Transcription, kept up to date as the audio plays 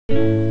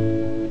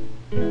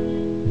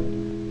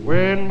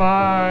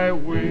my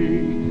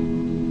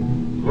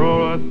wings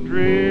groweth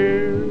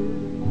drear,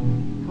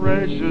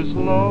 precious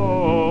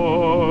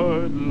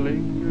Lord,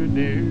 linger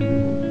near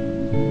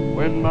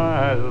when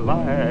my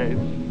life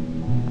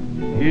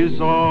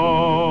is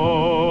almost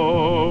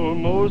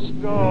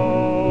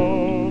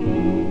gone.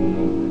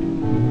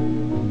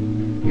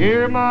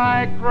 Hear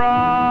my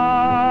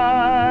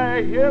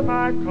cry, hear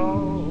my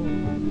call,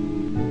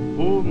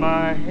 hold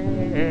my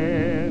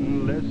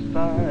hand lest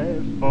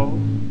I fall.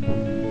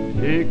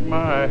 Take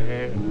my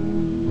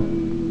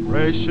hand,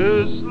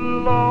 precious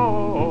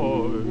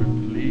Lord,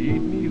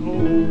 lead me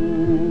home.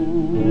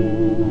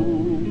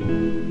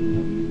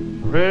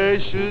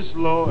 Precious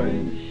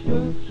Lord,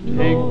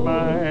 take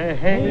my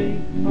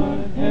hand,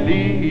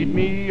 lead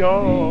me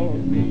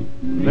on,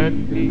 let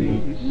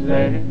me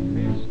stand.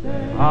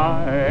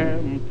 I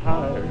am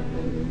tired,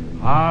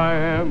 I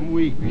am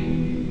weak,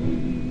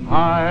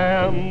 I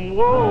am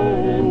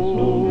woe.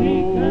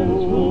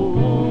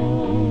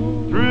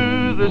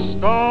 Through the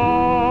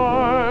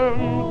storm,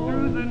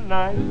 through the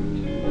night,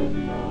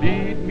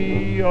 lead me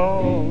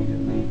on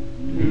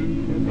to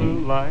the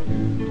light.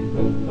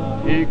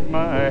 Take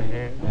my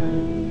hand,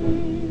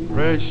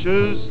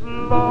 precious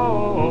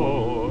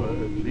Lord,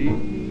 lead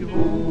me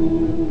home.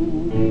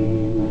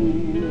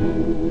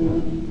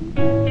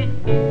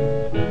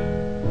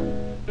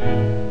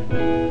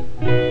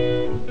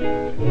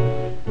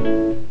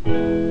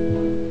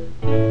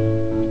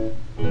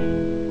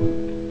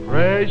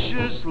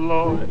 Precious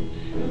Lord,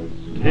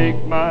 take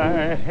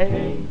my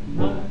hand,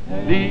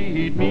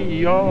 lead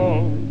me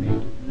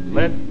on,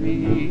 let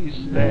me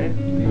stand.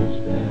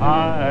 I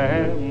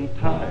am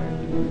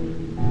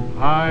tired,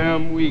 I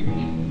am weak,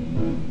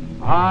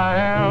 I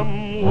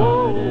am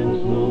woe.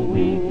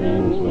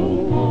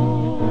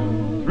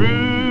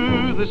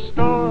 Through the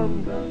storm,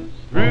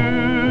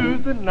 through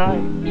the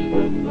night,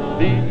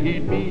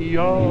 lead me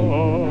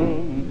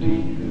on to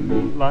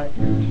the light.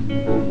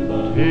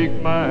 Take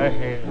my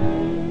hand,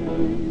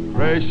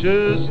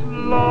 precious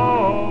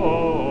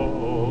Lord,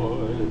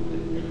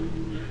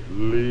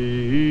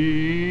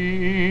 lead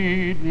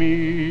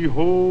me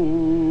home.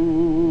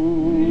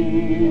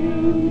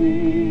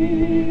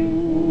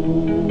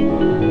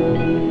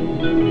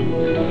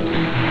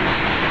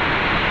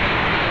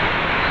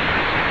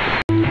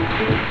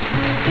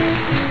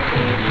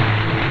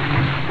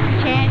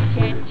 Chat,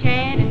 chat,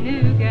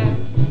 Chattanooga,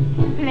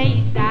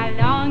 place I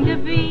long to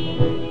be.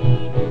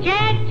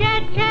 Chat,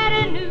 chat,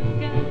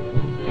 Chattanooga,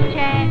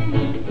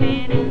 Chattanooga,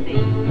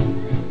 Tennessee.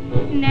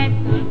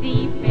 Nestled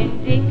deep in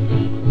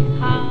Dixie,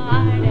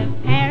 heart of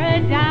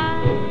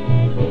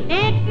paradise.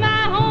 It's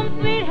my home,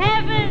 sweet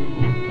heaven,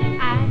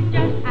 I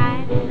just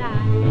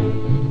idolize.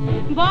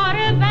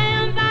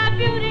 Border-bound by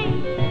beauty,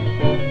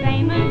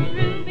 famous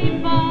Ruby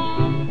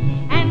Falls.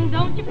 And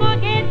don't you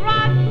forget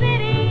Rock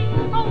City,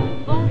 oh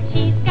boy,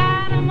 she's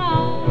got 'em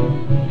all.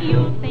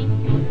 You'll think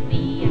you'll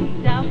see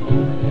in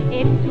double,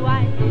 it's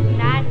twice as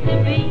nice to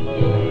be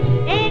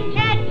in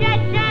Chat, Chat,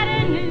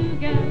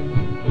 Chattanooga,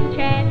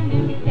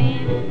 Chattanooga,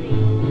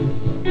 Tennessee.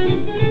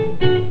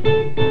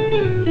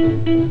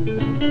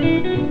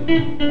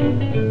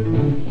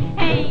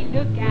 Hey,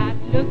 look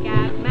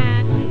out,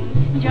 mountain,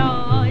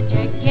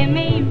 Georgia, give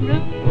me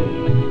room.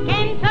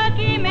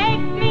 Kentucky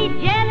makes me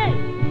jealous,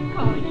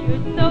 'cause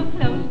you're so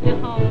close to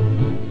home.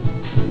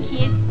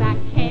 Kids by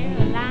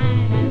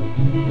Carolina,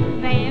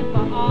 there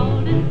for all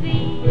to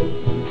see.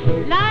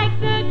 Like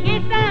the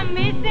kiss I'm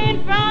missing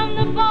from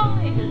the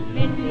boy who's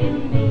missing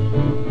me.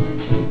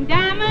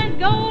 Diamonds,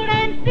 gold,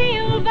 and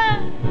silver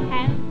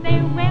have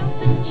their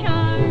wealth and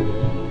charm,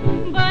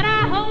 but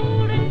I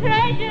hold a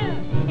treasure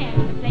in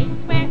the place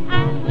where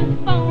I was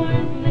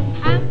born.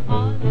 I'm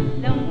all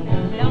alone,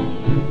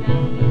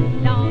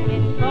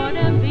 longing for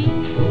to be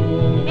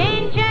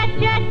in Chat,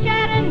 Chat,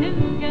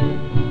 Chattanooga,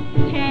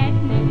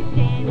 Chattanooga,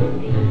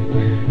 Tennessee.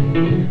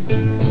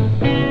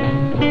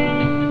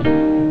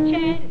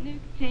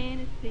 Chattanooga,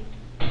 Tennessee.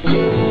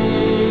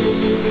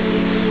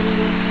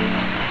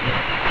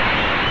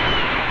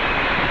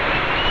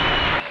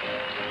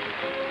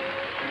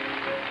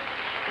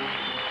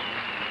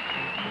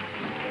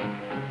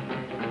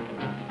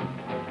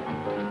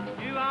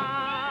 Do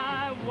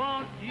I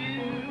want you,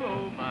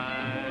 oh my?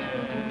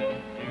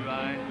 Do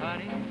I,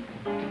 honey?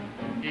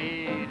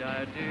 Did I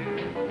do?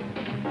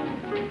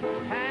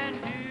 And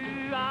do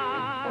I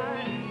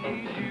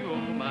need you,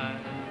 oh my?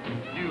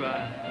 Do I,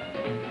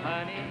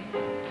 honey?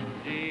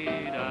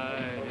 Did I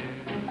do?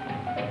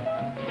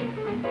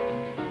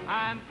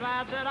 I'm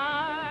glad that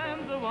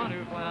I'm the one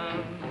who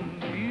found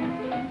you.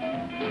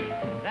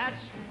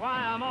 That's why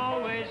I'm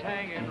always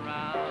hanging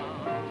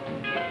round.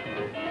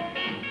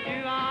 Do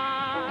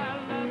I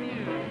love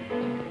you?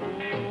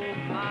 Oh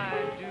my,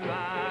 do I,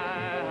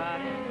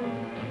 honey?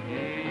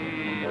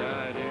 Did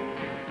I do?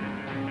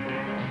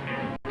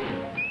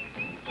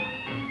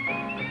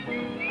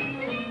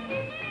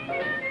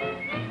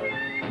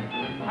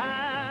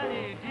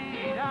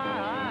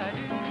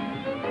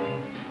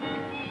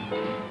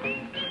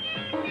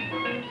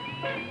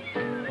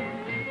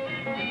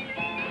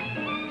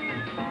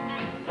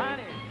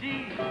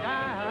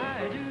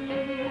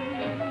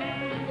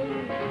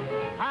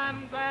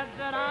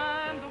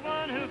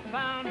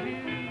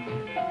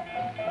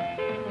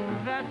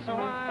 That's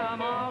why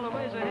I'm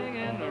always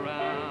hanging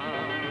around.